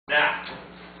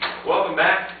Welcome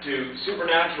back to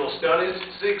Supernatural Studies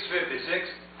 656,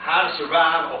 How to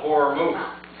Survive a Horror Movie.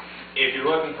 If you're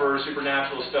looking for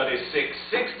Supernatural Studies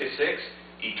 666,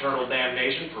 Eternal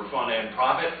Damnation for Fun and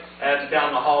Profit, that's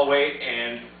down the hallway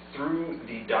and through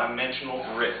the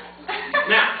dimensional rift.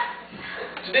 Now,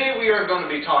 today we are going to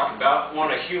be talking about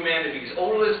one of humanity's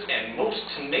oldest and most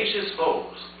tenacious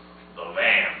foes, the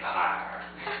vampire.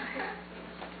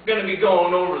 I'm going to be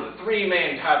going over the three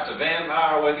main types of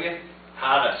vampire with you,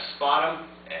 how to spot them,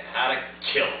 and how to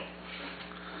kill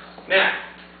them. Now,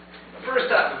 the first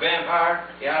type of vampire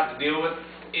you have to deal with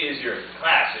is your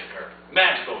classic or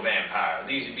magical vampire.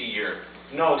 These would be your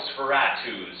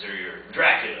Nosferatus or your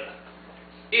Dracula.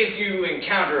 If you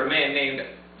encounter a man named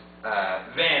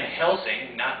Van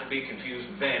Helsing, not to be confused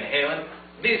with Van Halen,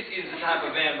 this is the type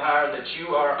of vampire that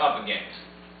you are up against.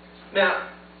 Now,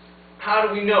 how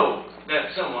do we know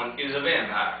that someone is a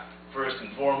vampire? First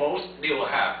and foremost, they will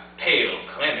have pale,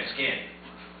 clammy skin.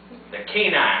 Their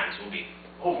canines will be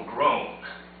overgrown,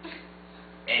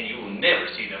 and you will never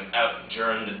see them out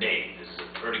during the day. This is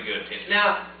a pretty good tip.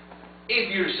 Now,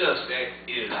 if your suspect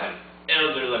is an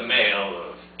elderly male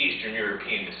of Eastern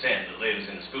European descent that lives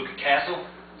in a spooky castle,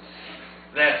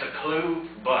 that's a clue,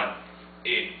 but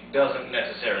it doesn't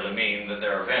necessarily mean that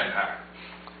they're a vampire.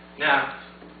 Now,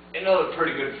 another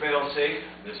pretty good fail-safe,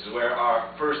 this is where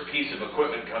our first piece of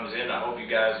equipment comes in. I hope you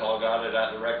guys all got it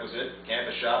at the requisite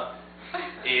campus shop,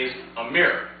 is a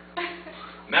mirror.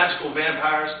 Magical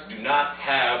vampires do not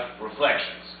have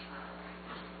reflections.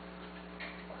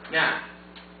 Now,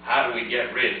 how do we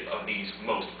get rid of these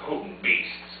most potent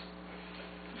beasts?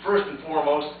 First and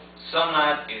foremost,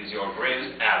 sunlight is your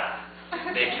greatest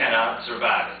ally. They cannot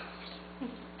survive it.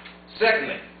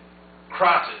 Secondly,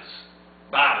 crosses,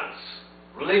 Bibles,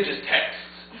 religious texts,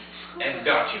 and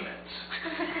documents.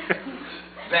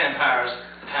 Vampires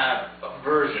have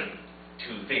aversion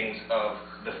to things of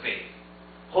the faith.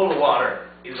 Holy water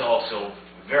is also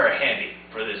very handy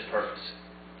for this purpose.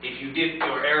 If you dip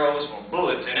your arrows or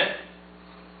bullets in it,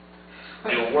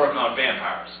 they will work on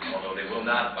vampires, although they will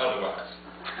not otherwise.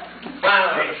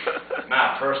 Finally,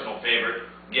 my personal favorite,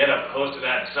 get up close to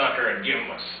that sucker and give him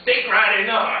a stake right in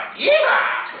the heart. Yeah!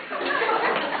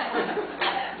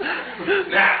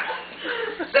 Now,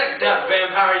 the second type of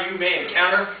vampire you may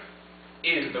encounter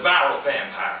is the viral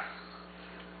vampire.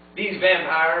 These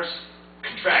vampires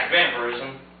contract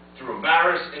vampirism through a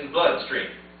virus in the bloodstream.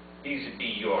 These would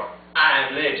be your I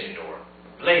Am Legend or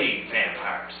Blade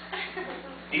vampires.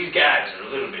 These guys are a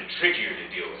little bit trickier to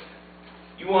deal with.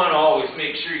 You want to always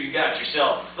make sure you got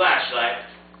yourself a flashlight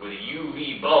with a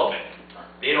UV bulb in it.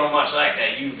 They don't much like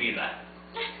that UV light.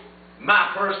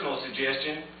 My personal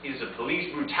suggestion is a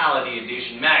Police Brutality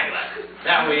Edition mag light.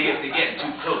 That way, if they get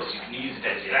too close, you can use it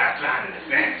as your lifeline in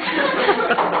defense.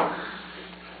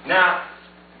 Now,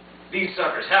 these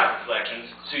suckers have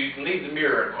reflections, so you can leave the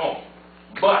mirror at home.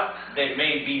 But they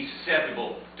may be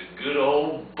susceptible to good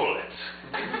old bullets.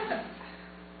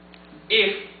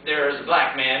 If there is a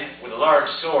black man with a large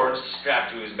sword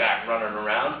strapped to his back running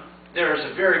around, there is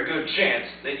a very good chance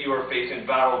that you are facing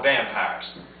viral vampires.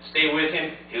 Stay with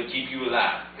him, he'll keep you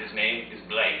alive. His name is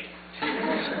Blade.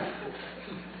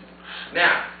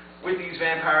 Now, with these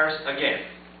vampires, again,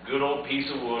 good old piece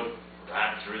of wood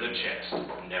right through the chest.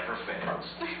 Never fails.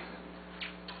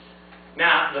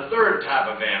 Now, the third type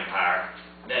of vampire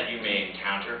that you may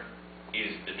encounter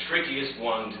is the trickiest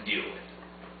one to deal with.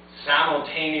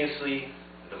 Simultaneously,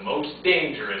 the most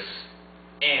dangerous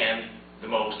and the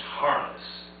most harmless.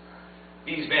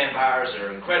 These vampires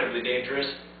are incredibly dangerous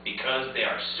because they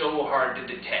are so hard to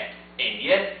detect, and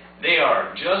yet they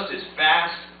are just as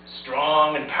fast,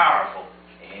 strong, and powerful,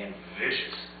 and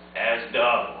vicious as the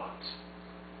other ones.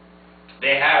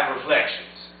 They have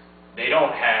reflections. They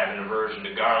don't have an aversion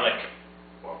to garlic,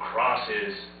 or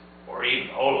crosses, or even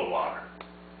holy water.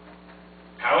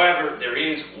 However, there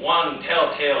is one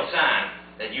telltale sign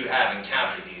that you have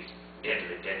encountered these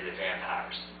deadly, deadly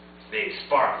vampires. They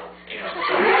sparkle.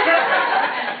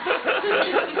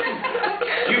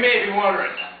 You may be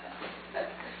wondering,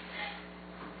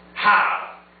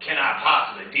 how can I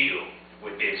possibly deal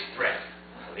with this threat?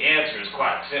 Well, the answer is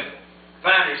quite simple.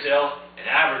 Find yourself an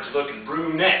average-looking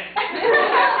brunette.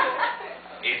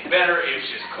 It's better if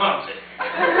she's clumsy.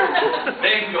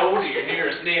 Then go to your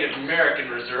nearest Native American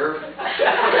reserve.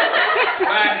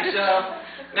 Find yourself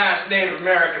a nice Native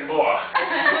American boy.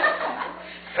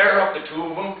 Pair up the two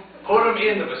of them. Put them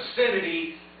in the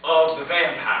vicinity of the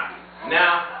vampire.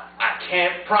 Now, I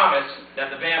can't promise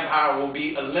that the vampire will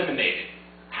be eliminated.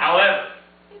 However,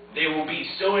 they will be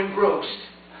so engrossed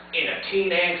in a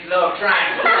teen angst love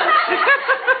triangle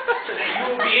that you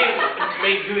will be able to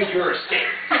make good your escape.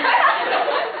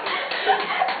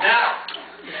 Now,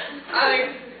 I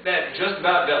think that just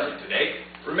about does it today.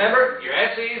 Remember, your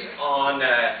essays on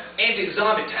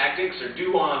anti-zombie tactics are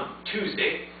due on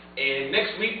Tuesday. And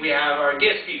next week we have our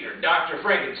guest speaker, Dr.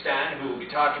 Frankenstein, who will be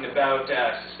talking about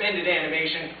suspended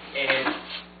animation and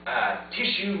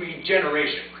tissue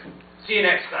regeneration. See you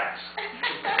next class.